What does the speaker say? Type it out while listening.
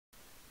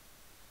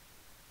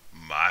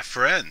My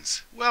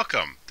friends,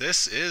 welcome.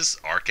 This is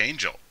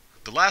Archangel.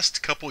 The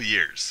last couple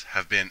years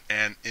have been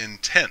an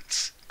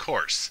intense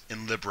course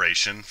in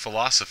liberation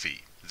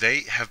philosophy. They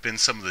have been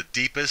some of the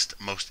deepest,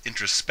 most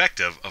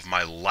introspective of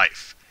my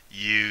life.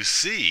 You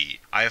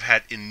see, I have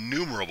had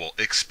innumerable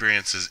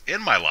experiences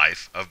in my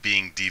life of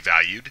being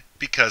devalued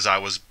because I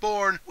was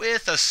born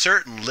with a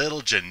certain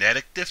little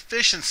genetic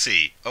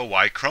deficiency, a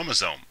Y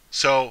chromosome.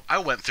 So I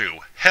went through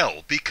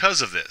hell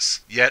because of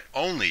this. Yet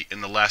only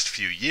in the last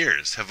few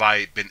years have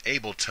I been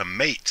able to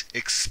mate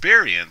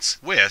experience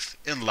with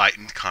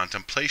enlightened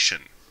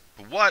contemplation.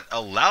 What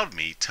allowed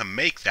me to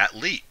make that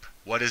leap?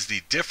 What is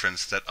the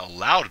difference that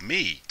allowed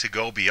me to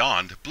go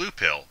beyond blue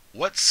pill?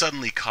 What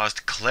suddenly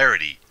caused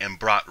clarity and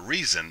brought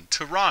reason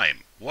to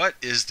rhyme? What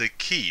is the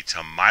key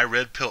to my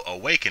red pill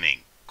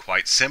awakening?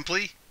 Quite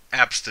simply,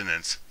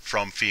 abstinence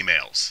from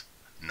females.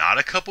 Not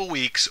a couple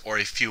weeks or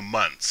a few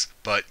months,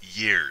 but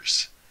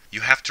years.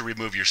 You have to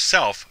remove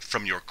yourself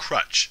from your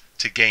crutch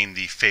to gain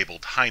the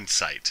fabled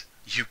hindsight.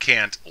 You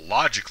can't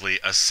logically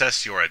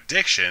assess your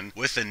addiction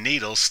with the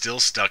needle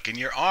still stuck in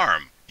your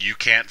arm. You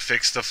can't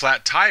fix the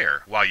flat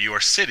tire while you are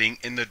sitting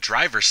in the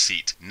driver's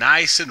seat,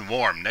 nice and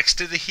warm next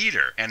to the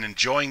heater and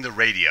enjoying the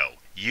radio.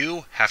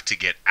 You have to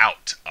get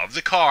out of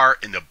the car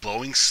in the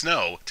blowing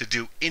snow to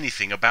do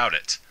anything about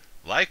it.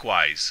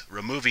 Likewise,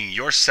 removing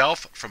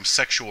yourself from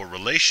sexual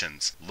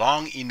relations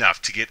long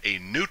enough to get a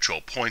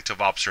neutral point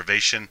of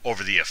observation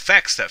over the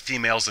effects that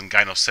females and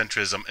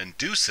gynocentrism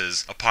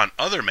induces upon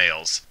other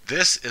males,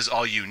 this is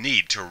all you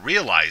need to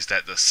realize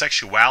that the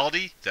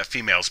sexuality that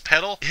females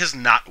peddle is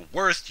not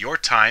worth your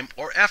time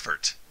or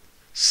effort.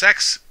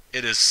 Sex,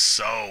 it is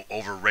so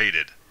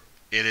overrated.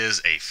 It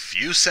is a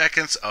few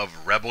seconds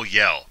of rebel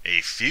yell, a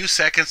few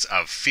seconds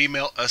of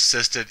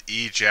female-assisted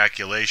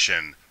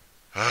ejaculation.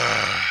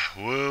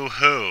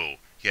 Woo-hoo.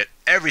 Yet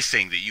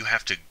everything that you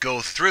have to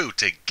go through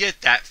to get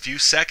that few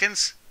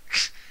seconds,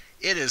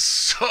 it is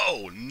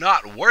so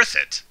not worth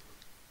it.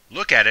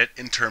 Look at it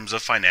in terms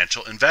of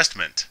financial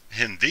investment.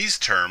 In these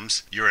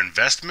terms, your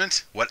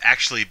investment would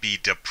actually be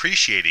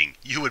depreciating.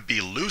 You would be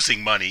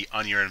losing money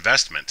on your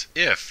investment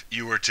if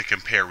you were to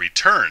compare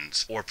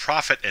returns or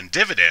profit and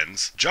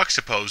dividends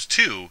juxtaposed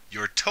to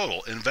your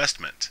total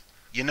investment.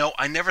 You know,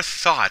 I never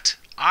thought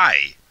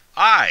I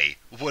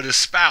would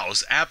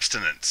espouse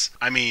abstinence.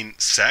 I mean,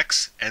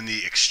 sex and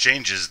the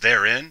exchanges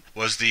therein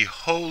was the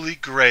holy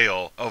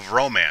grail of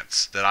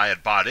romance that I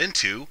had bought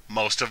into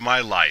most of my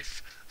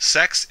life.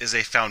 Sex is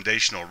a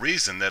foundational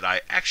reason that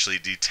I actually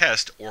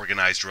detest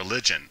organized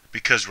religion,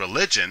 because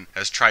religion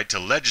has tried to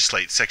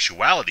legislate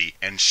sexuality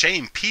and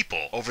shame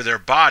people over their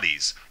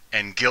bodies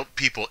and guilt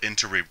people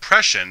into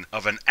repression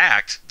of an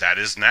act that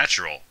is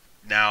natural.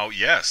 Now,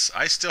 yes,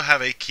 I still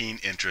have a keen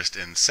interest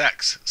in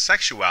sex,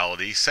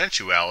 sexuality,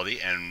 sensuality,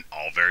 and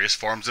all various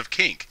forms of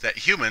kink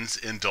that humans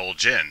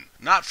indulge in.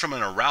 Not from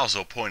an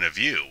arousal point of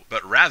view,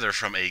 but rather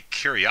from a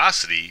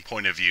curiosity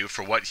point of view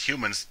for what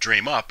humans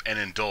dream up and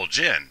indulge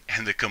in,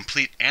 and the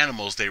complete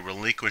animals they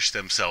relinquish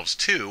themselves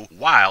to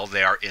while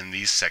they are in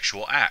these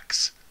sexual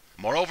acts.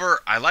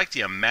 Moreover, I like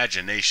the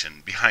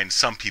imagination behind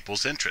some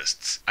people's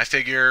interests. I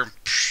figure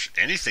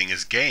anything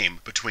is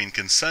game between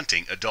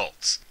consenting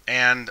adults.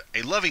 And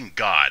a loving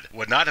God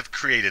would not have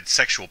created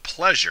sexual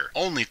pleasure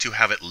only to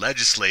have it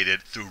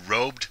legislated through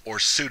robed or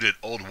suited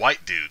old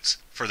white dudes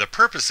for the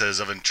purposes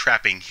of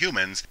entrapping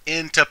humans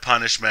into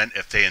punishment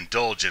if they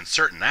indulge in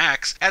certain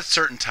acts at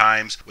certain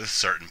times with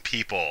certain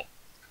people.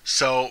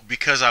 So,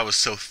 because I was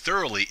so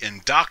thoroughly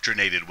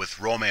indoctrinated with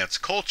romance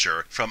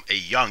culture from a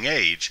young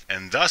age,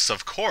 and thus,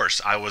 of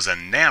course, I was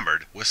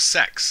enamored with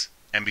sex.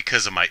 And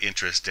because of my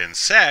interest in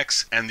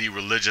sex and the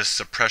religious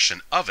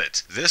suppression of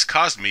it, this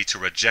caused me to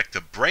reject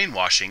the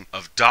brainwashing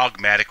of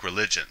dogmatic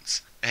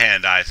religions.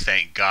 And I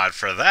thank God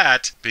for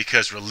that,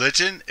 because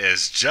religion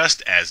is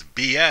just as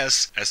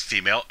BS as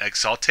female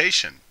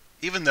exaltation.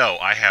 Even though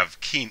I have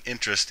keen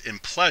interest in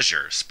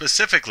pleasure,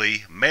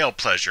 specifically male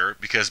pleasure,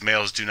 because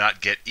males do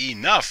not get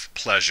enough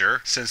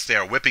pleasure since they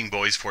are whipping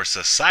boys for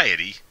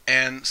society,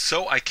 and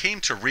so I came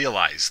to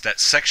realize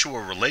that sexual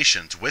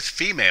relations with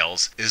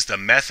females is the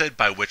method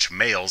by which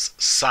males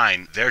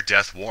sign their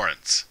death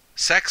warrants.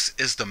 Sex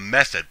is the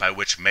method by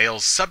which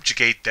males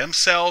subjugate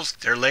themselves,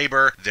 their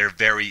labor, their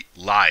very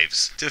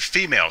lives, to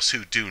females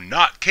who do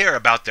not care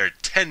about their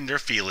tender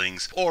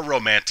feelings or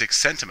romantic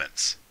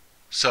sentiments.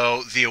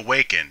 So, the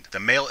awakened, the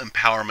male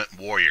empowerment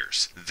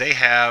warriors, they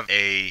have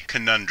a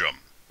conundrum.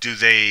 Do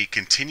they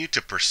continue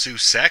to pursue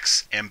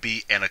sex and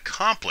be an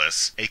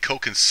accomplice, a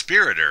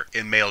co-conspirator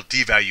in male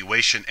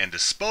devaluation and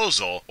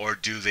disposal, or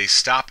do they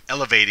stop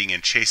elevating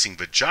and chasing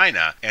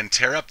vagina and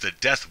tear up the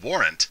death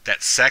warrant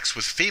that sex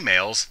with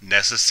females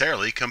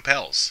necessarily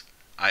compels?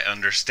 I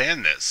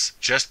understand this.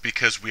 Just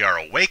because we are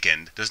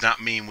awakened does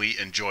not mean we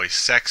enjoy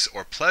sex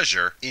or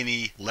pleasure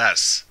any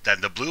less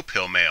than the blue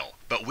pill male.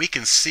 But we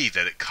can see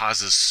that it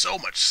causes so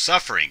much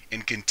suffering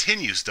and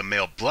continues the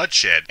male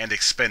bloodshed and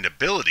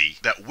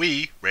expendability that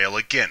we rail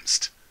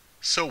against.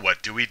 So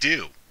what do we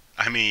do?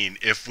 I mean,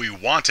 if we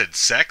wanted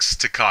sex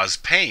to cause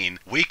pain,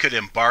 we could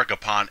embark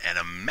upon an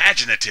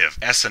imaginative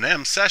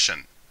S&M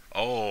session.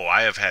 Oh,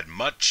 I have had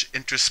much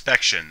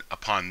introspection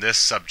upon this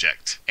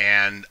subject,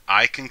 and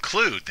I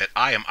conclude that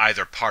I am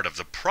either part of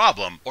the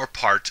problem or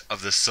part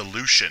of the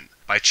solution.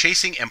 By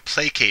chasing and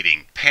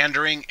placating,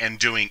 pandering, and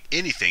doing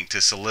anything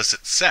to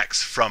solicit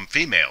sex from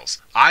females,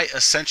 I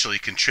essentially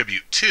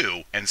contribute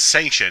to and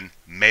sanction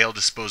male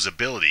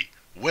disposability,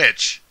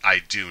 which I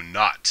do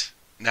not.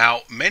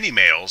 Now, many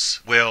males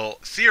will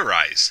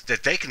theorize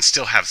that they can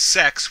still have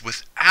sex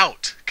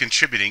without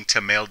contributing to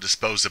male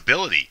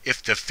disposability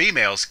if the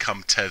females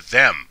come to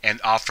them and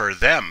offer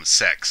them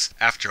sex,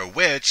 after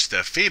which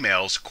the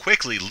females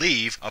quickly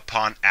leave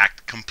upon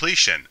act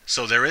completion.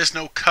 So there is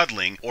no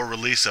cuddling or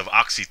release of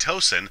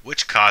oxytocin,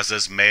 which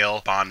causes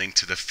male bonding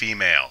to the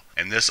female.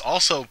 And this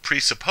also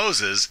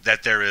presupposes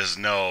that there is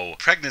no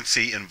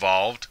pregnancy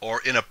involved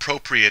or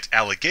inappropriate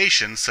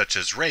allegations such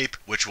as rape,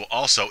 which will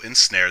also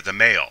ensnare the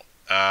male.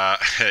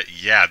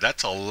 Yeah,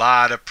 that's a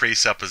lot of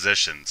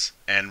presuppositions.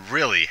 And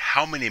really,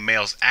 how many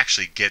males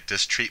actually get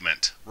this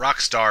treatment? Rock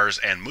stars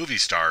and movie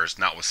stars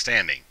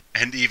notwithstanding.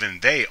 And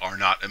even they are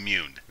not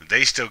immune.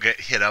 They still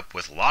get hit up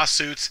with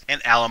lawsuits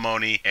and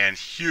alimony and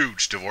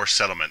huge divorce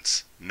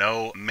settlements.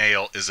 No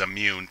male is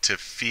immune to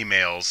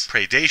females'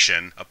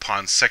 predation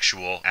upon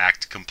sexual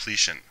act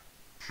completion.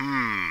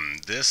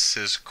 This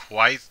is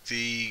quite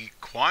the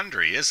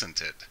quandary,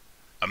 isn't it?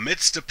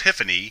 Amidst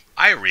epiphany,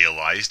 I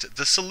realized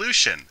the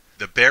solution.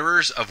 The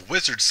bearers of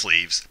wizard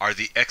sleeves are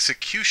the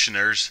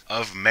executioners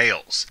of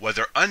males,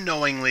 whether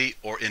unknowingly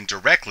or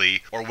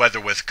indirectly, or whether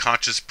with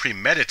conscious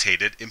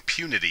premeditated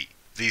impunity.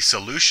 The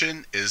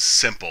solution is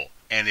simple,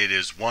 and it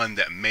is one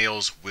that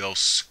males will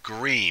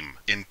scream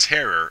in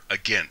terror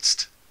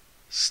against.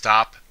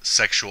 Stop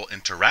sexual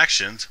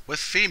interactions with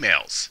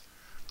females.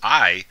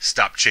 I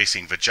stopped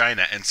chasing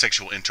vagina and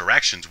sexual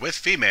interactions with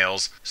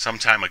females some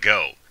time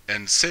ago.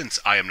 And since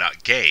I am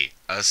not gay,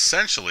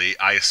 essentially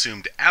I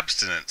assumed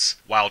abstinence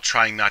while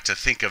trying not to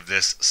think of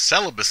this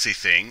celibacy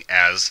thing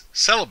as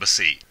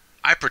celibacy.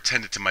 I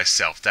pretended to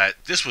myself that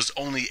this was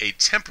only a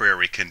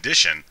temporary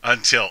condition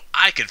until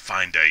I could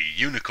find a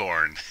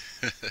unicorn.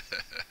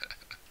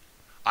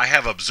 I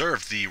have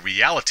observed the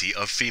reality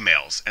of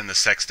females and the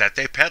sex that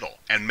they peddle,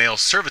 and male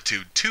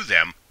servitude to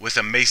them with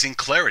amazing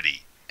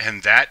clarity.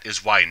 And that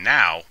is why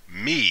now,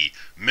 me,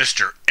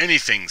 Mr.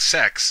 Anything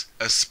Sex,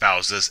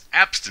 espouses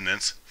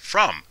abstinence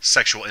from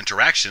sexual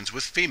interactions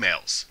with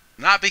females.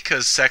 Not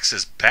because sex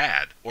is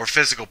bad or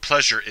physical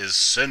pleasure is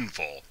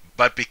sinful,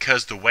 but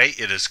because the way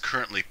it is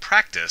currently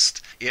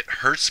practiced, it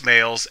hurts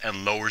males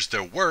and lowers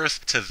their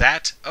worth to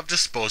that of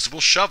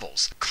disposable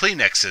shovels,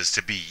 Kleenexes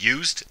to be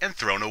used and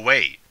thrown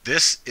away.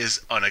 This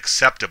is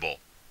unacceptable.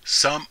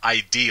 Some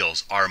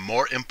ideals are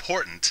more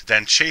important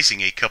than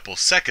chasing a couple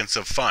seconds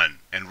of fun,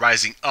 and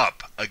rising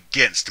up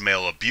against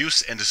male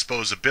abuse and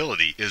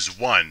disposability is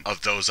one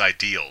of those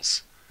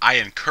ideals. I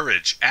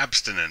encourage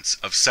abstinence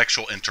of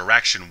sexual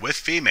interaction with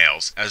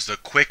females as the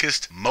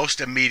quickest,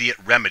 most immediate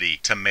remedy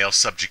to male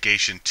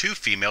subjugation to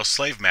female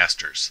slave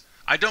masters.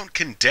 I don't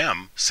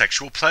condemn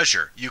sexual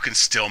pleasure. You can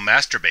still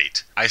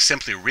masturbate. I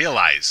simply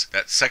realize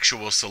that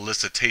sexual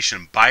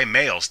solicitation by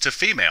males to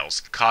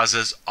females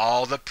causes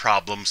all the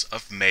problems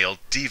of male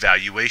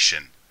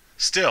devaluation.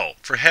 Still,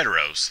 for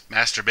heteros,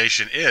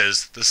 masturbation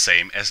is the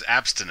same as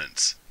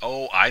abstinence.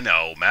 Oh, I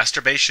know,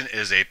 masturbation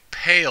is a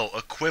pale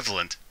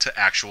equivalent to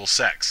actual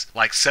sex,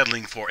 like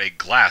settling for a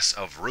glass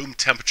of room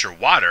temperature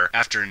water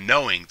after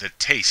knowing the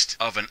taste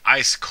of an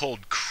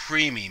ice-cold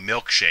creamy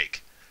milkshake.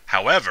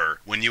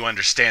 However, when you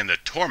understand the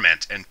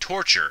torment and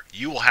torture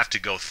you will have to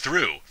go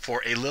through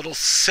for a little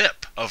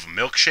sip of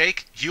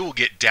milkshake, you will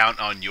get down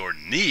on your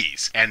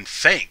knees and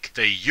thank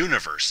the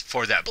universe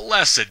for that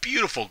blessed,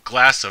 beautiful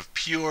glass of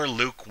pure,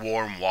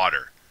 lukewarm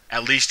water.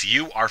 At least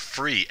you are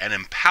free and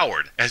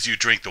empowered as you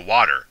drink the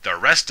water. The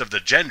rest of the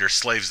gender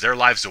slaves their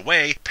lives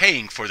away,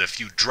 paying for the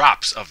few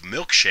drops of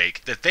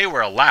milkshake that they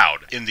were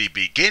allowed in the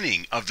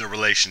beginning of the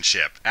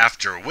relationship,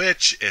 after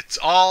which it's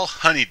all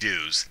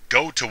honeydews,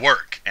 go to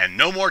work, and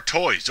no more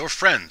toys or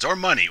friends or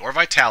money or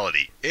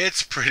vitality.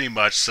 It's pretty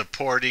much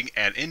supporting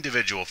an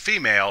individual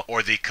female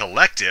or the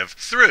collective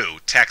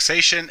through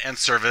taxation and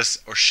service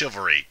or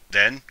chivalry.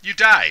 Then you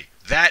die.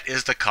 That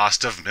is the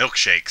cost of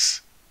milkshakes.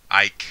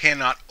 I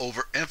cannot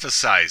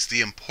overemphasize the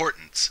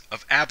importance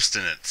of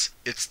abstinence.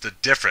 It's the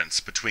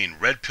difference between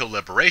red pill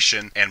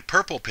liberation and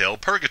purple pill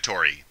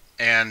purgatory.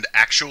 And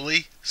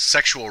actually,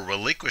 sexual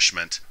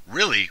relinquishment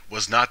really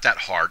was not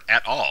that hard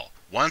at all.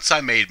 Once I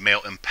made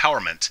male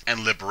empowerment and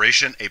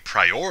liberation a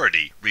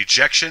priority,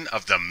 rejection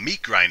of the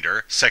meat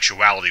grinder,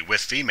 sexuality with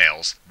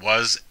females,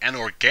 was an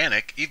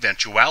organic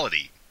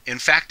eventuality. In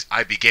fact,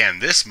 I began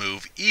this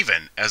move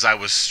even as I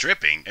was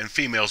stripping and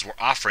females were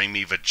offering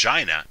me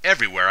vagina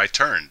everywhere I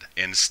turned.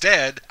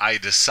 Instead, I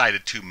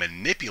decided to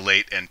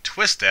manipulate and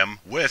twist them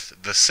with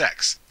the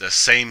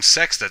same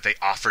sex that they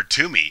offered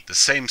to me, the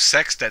same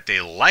sex that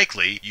they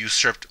likely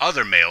usurped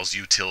other males'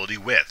 utility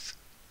with.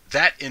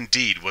 That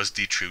indeed was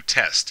the true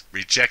test,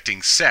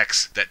 rejecting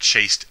sex that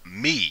chased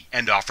me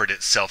and offered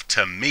itself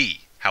to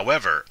me.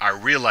 However, I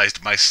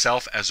realized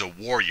myself as a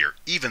warrior,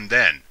 even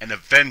then, an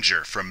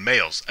avenger from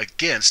males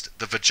against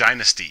the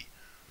Virginity.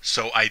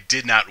 So I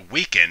did not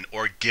weaken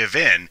or give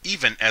in,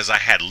 even as I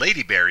had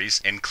ladyberries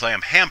and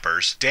clam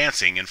hampers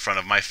dancing in front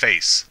of my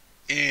face.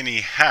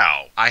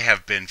 Anyhow, I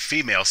have been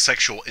female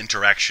sexual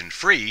interaction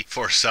free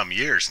for some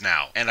years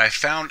now, and I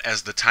found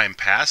as the time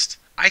passed,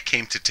 I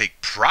came to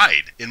take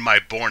pride in my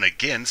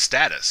born-again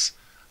status.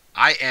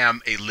 I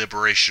am a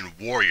liberation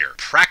warrior,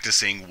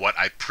 practicing what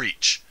I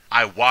preach.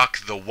 I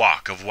walk the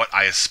walk of what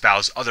I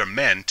espouse other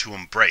men to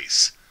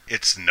embrace.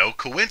 It's no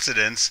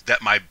coincidence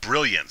that my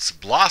brilliance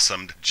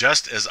blossomed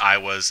just as I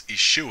was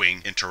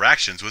eschewing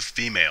interactions with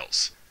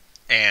females.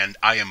 And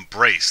I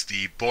embrace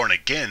the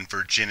born-again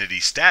virginity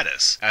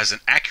status as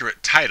an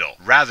accurate title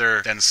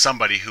rather than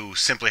somebody who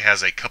simply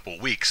has a couple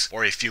weeks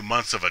or a few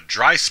months of a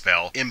dry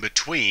spell in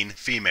between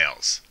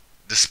females.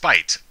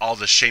 Despite all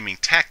the shaming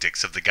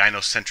tactics of the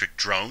gynocentric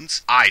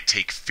drones, I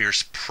take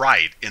fierce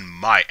pride in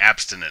my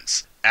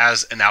abstinence,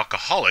 as an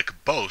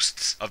alcoholic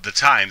boasts of the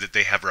time that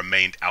they have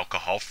remained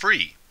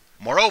alcohol-free.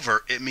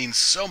 Moreover, it means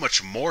so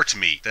much more to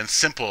me than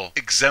simple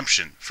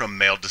exemption from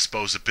male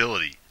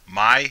disposability.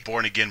 My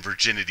born-again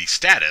virginity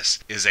status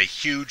is a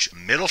huge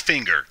middle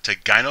finger to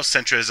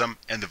gynocentrism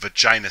and the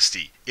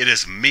Virginity. It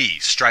is me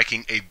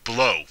striking a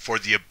blow for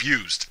the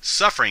abused,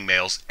 suffering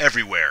males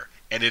everywhere,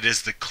 and it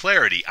is the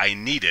clarity I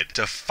needed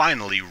to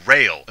finally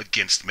rail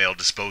against male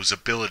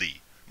disposability.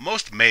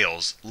 Most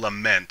males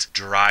lament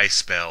dry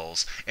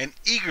spells and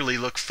eagerly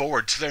look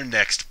forward to their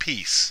next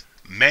peace.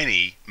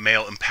 Many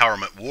male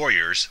empowerment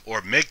warriors,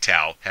 or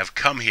MGTOW, have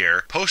come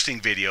here posting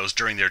videos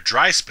during their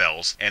dry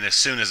spells, and as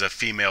soon as a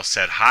female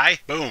said hi,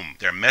 boom,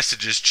 their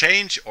messages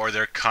change or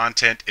their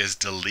content is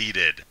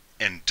deleted.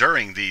 And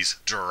during these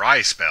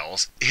dry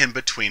spells, in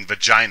between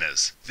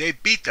vaginas, they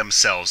beat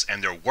themselves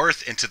and their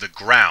worth into the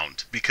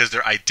ground because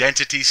their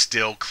identity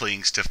still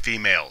clings to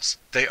females.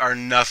 They are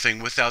nothing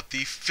without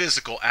the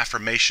physical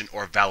affirmation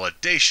or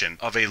validation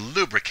of a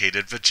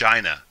lubricated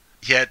vagina.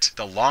 Yet,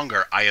 the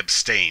longer I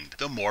abstained,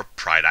 the more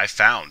pride I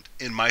found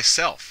in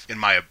myself, in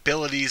my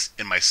abilities,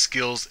 in my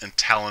skills and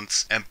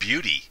talents and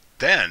beauty.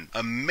 Then,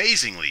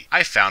 amazingly,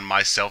 I found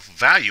myself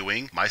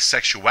valuing my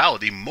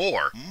sexuality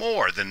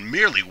more than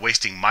merely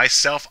wasting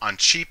myself on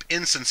cheap,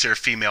 insincere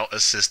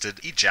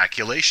female-assisted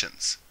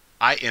ejaculations.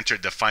 I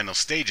entered the final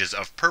stages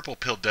of purple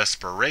pill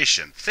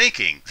desperation,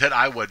 thinking that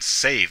I would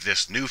save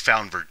this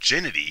newfound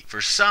virginity for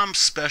some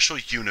special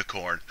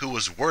unicorn who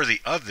was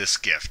worthy of this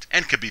gift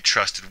and could be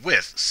trusted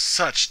with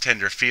such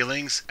tender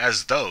feelings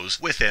as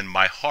those within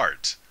my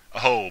heart.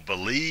 Oh,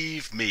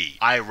 believe me,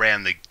 I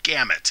ran the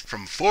gamut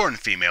from foreign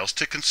females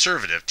to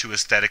conservative to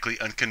aesthetically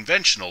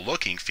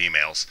unconventional-looking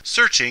females,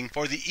 searching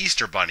for the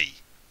Easter Bunny.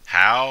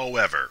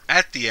 However,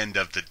 at the end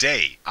of the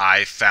day,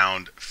 I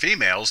found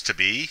females to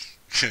be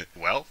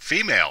well,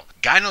 female,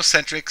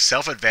 gynocentric,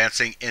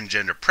 self-advancing,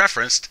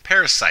 engender-preferenced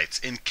parasites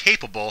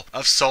incapable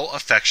of soul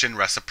affection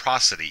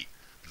reciprocity.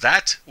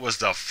 That was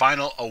the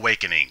final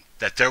awakening,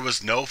 that there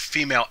was no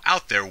female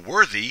out there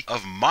worthy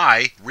of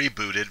my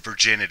rebooted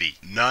virginity,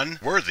 none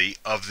worthy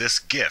of this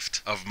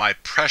gift of my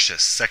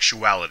precious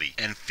sexuality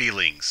and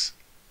feelings.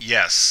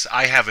 Yes,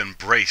 I have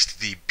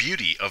embraced the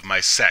beauty of my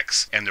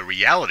sex, and the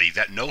reality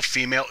that no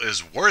female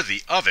is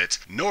worthy of it,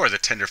 nor the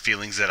tender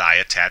feelings that I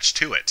attach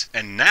to it.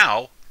 And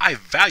now, I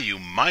value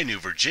my new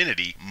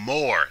virginity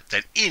more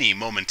than any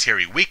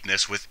momentary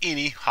weakness with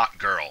any hot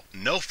girl.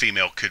 No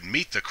female could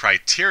meet the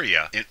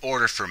criteria in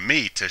order for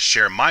me to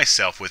share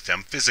myself with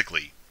them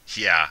physically.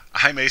 Yeah,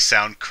 I may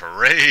sound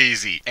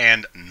crazy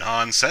and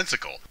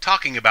nonsensical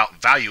talking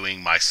about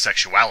valuing my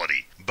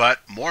sexuality,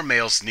 but more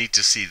males need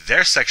to see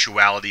their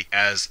sexuality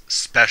as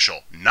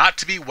special, not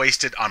to be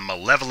wasted on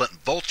malevolent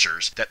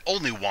vultures that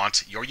only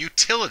want your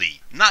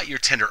utility, not your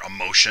tender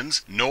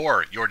emotions,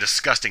 nor your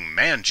disgusting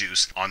man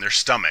juice on their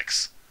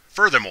stomachs.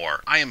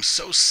 Furthermore, I am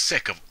so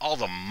sick of all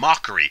the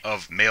mockery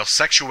of male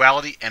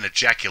sexuality and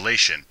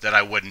ejaculation that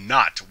I would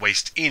not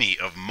waste any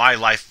of my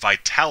life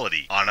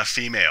vitality on a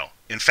female.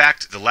 In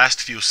fact, the last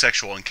few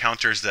sexual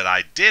encounters that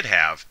I did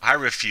have, I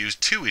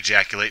refused to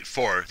ejaculate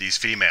for these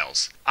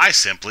females. I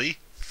simply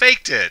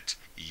faked it.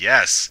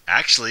 Yes,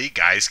 actually,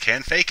 guys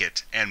can fake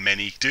it, and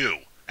many do.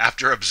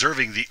 After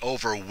observing the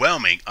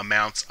overwhelming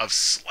amounts of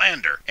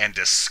slander and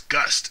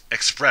disgust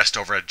expressed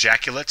over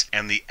ejaculate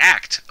and the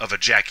act of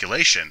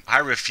ejaculation, I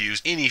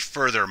refused any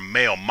further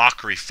male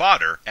mockery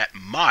fodder at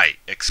my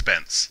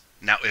expense.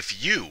 Now,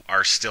 if you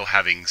are still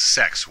having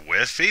sex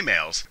with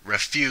females,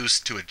 refuse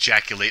to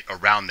ejaculate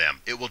around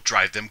them. It will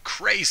drive them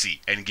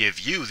crazy and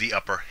give you the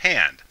upper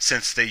hand,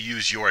 since they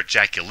use your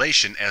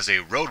ejaculation as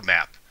a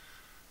roadmap.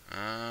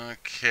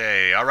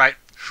 Okay, alright.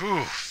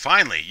 Whew,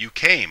 finally, you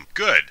came.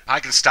 Good. I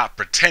can stop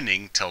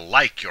pretending to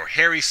like your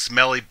hairy,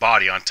 smelly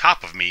body on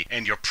top of me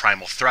and your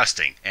primal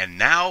thrusting. And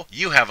now,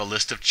 you have a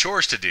list of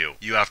chores to do.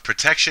 You have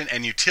protection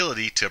and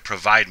utility to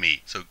provide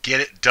me. So get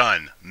it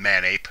done,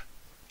 man-ape.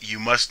 You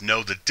must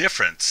know the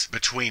difference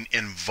between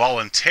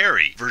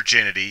involuntary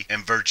virginity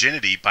and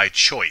virginity by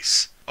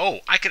choice.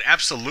 Oh, I could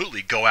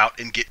absolutely go out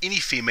and get any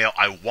female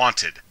I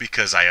wanted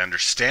because I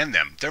understand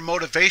them, their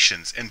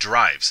motivations and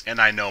drives,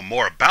 and I know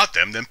more about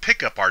them than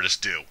pickup artists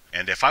do.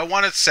 And if I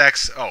wanted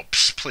sex, oh,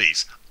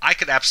 please, I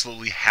could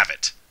absolutely have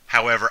it.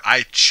 However,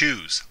 I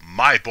choose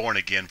my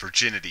born-again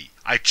virginity.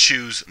 I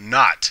choose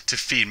not to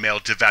feed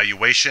male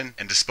devaluation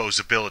and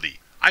disposability.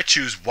 I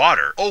choose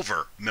water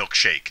over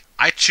milkshake.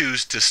 I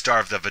choose to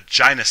starve the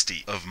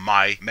vaginisty of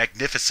my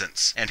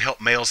magnificence and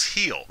help males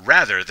heal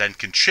rather than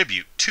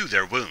contribute to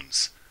their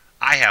wounds.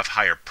 I have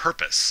higher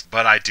purpose,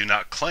 but I do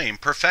not claim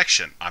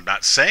perfection. I'm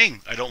not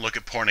saying I don't look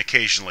at porn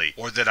occasionally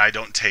or that I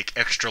don't take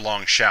extra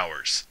long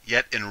showers.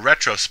 Yet in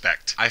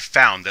retrospect, I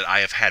found that I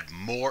have had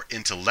more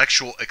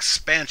intellectual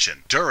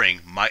expansion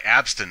during my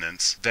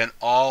abstinence than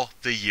all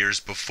the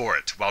years before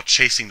it, while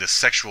chasing the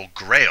sexual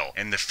grail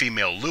and the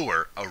female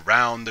lure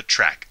around the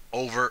track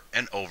over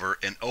and over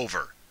and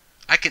over.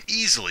 I can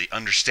easily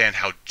understand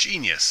how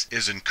genius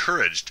is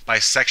encouraged by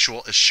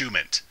sexual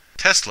eschewment.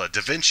 Tesla, Da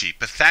Vinci,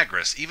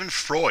 Pythagoras, even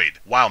Freud,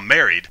 while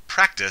married,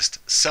 practiced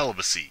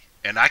celibacy,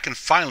 and I can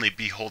finally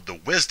behold the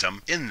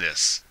wisdom in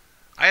this.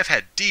 I have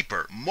had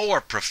deeper,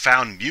 more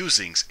profound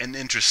musings and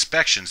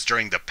introspections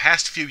during the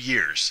past few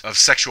years of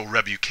sexual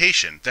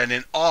revocation than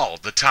in all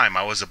the time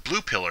I was a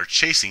blue piller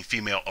chasing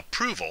female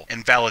approval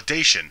and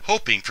validation,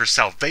 hoping for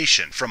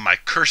salvation from my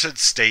cursed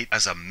state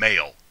as a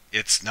male.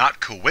 It's not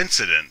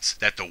coincidence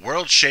that the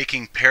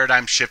world-shaking,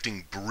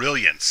 paradigm-shifting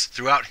brilliance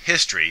throughout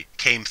history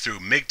came through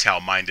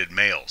MGTOW-minded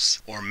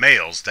males, or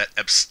males that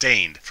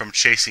abstained from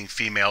chasing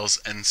females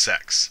and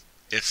sex.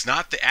 It's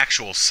not the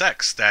actual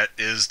sex that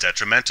is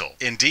detrimental.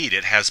 Indeed,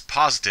 it has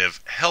positive,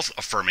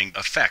 health-affirming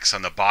effects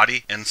on the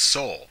body and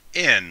soul,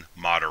 in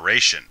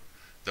moderation.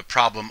 The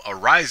problem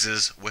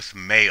arises with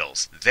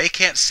males. They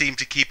can't seem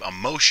to keep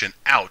emotion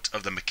out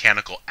of the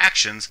mechanical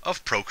actions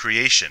of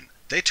procreation.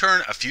 They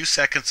turn a few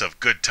seconds of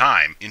good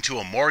time into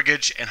a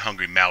mortgage and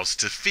hungry mouths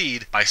to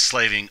feed by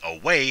slaving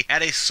away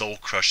at a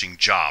soul-crushing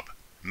job.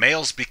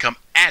 Males become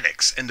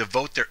addicts and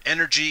devote their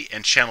energy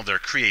and channel their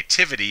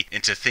creativity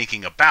into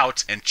thinking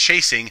about and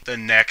chasing the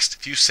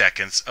next few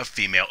seconds of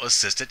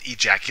female-assisted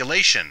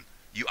ejaculation.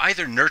 You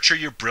either nurture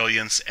your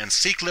brilliance and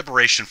seek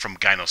liberation from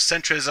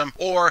gynocentrism,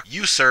 or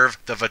you serve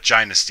the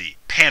vaginisty,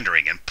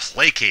 pandering and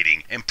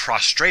placating and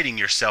prostrating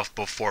yourself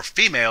before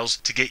females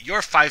to get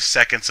your 5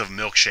 seconds of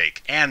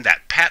milkshake and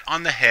that pat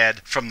on the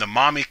head from the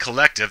mommy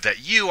collective that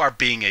you are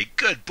being a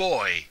good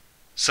boy.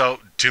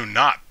 So do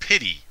not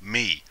pity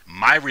me.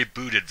 My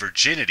rebooted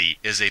virginity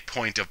is a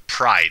point of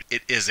pride.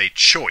 It is a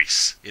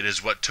choice. It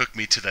is what took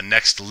me to the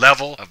next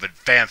level of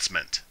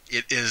advancement.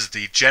 It is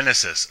the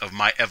genesis of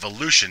my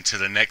evolution to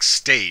the next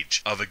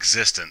stage of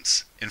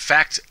existence. In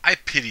fact, I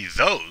pity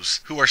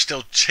those who are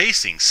still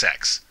chasing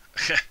sex.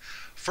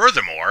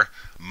 Furthermore,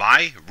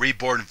 my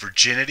reborn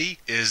virginity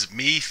is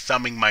me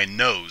thumbing my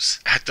nose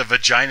at the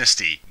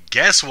vaginisty.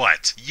 Guess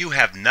what? You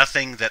have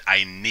nothing that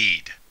I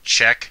need.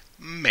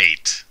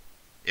 Checkmate.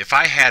 If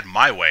I had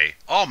my way,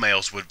 all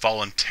males would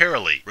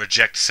voluntarily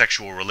reject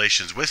sexual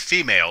relations with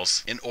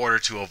females in order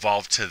to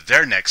evolve to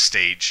their next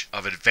stage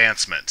of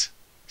advancement.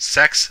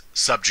 Sex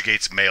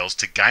subjugates males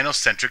to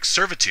gynocentric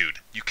servitude.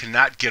 You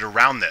cannot get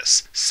around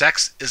this.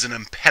 Sex is an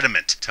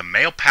impediment to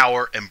male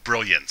power and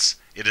brilliance.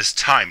 It is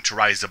time to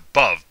rise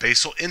above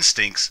basal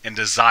instincts and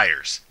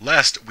desires,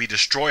 lest we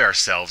destroy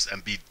ourselves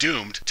and be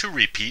doomed to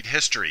repeat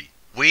history.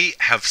 We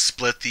have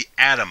split the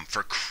atom,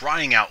 for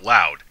crying out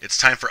loud. It's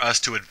time for us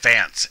to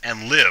advance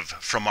and live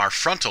from our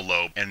frontal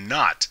lobe and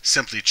not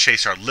simply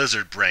chase our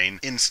lizard brain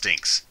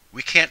instincts.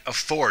 We can't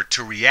afford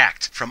to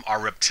react from our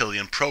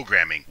reptilian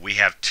programming. We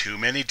have too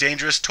many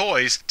dangerous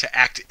toys to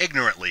act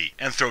ignorantly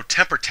and throw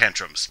temper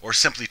tantrums or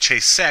simply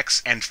chase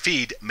sex and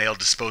feed male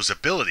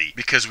disposability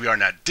because we are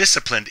not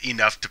disciplined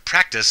enough to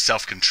practice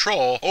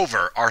self-control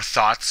over our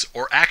thoughts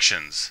or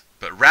actions,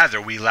 but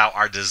rather we allow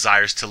our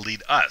desires to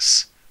lead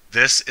us.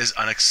 This is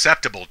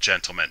unacceptable,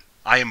 gentlemen.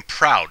 I am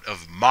proud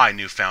of my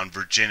newfound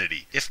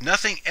virginity. If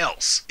nothing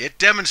else, it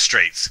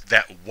demonstrates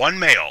that one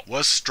male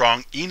was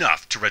strong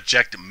enough to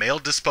reject male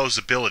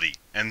disposability,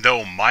 and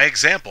though my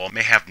example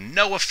may have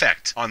no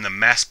effect on the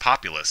mass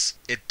populace,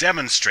 it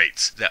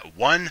demonstrates that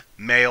one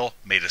male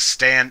made a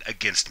stand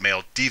against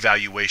male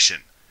devaluation,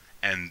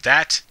 and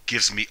that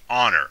gives me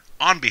honor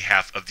on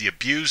behalf of the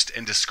abused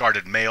and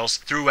discarded males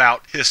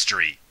throughout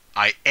history.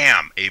 I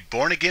am a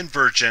born-again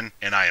virgin,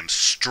 and I am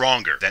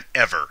stronger than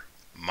ever.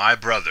 My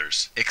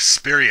brothers,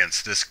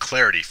 experience this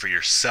clarity for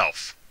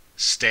yourself.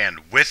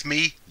 Stand with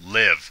me,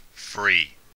 live free.